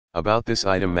About this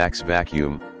item: max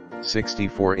vacuum,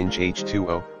 64-inch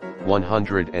H2O,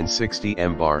 160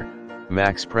 mbar,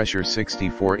 max pressure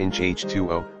 64-inch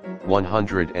H2O,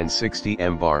 160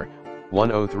 mbar,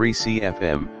 103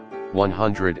 cfm,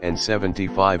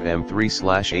 175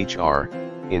 m3/HR,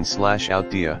 in/out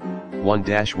dia,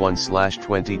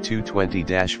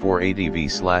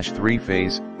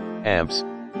 1-1/2220-480V/3Phase, amps,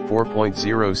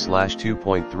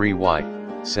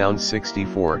 4.0/2.3Y, sound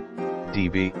 64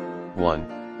 dB,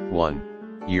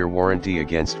 1-year warranty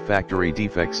against factory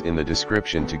defects. In the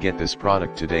description to get this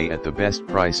product today at the best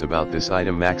price. About this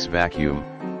item: max vacuum,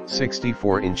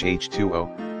 64-inch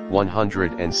H2O,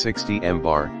 160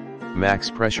 mbar, max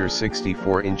pressure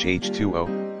 64-inch H2O,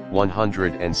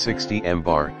 160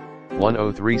 mbar,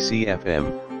 103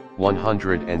 cfm,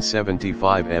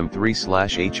 175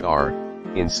 m3/HR,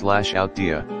 in/out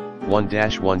dia,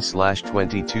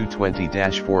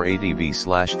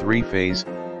 1-1/2220-480V/3Phase,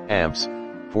 amps,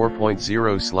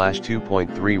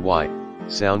 4.0/2.3Y,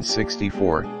 sound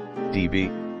 64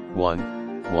 dB,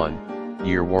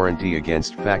 1-year warranty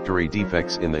against factory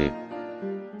defects. In the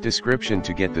description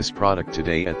to get this product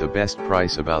today at the best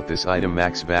price. About this item: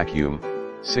 max vacuum,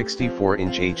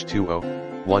 64-inch H2O,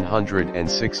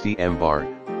 160 mbar,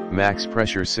 max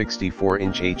pressure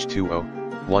 64-inch H2O,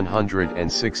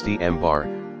 160 mbar,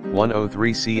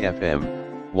 103 cfm,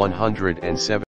 107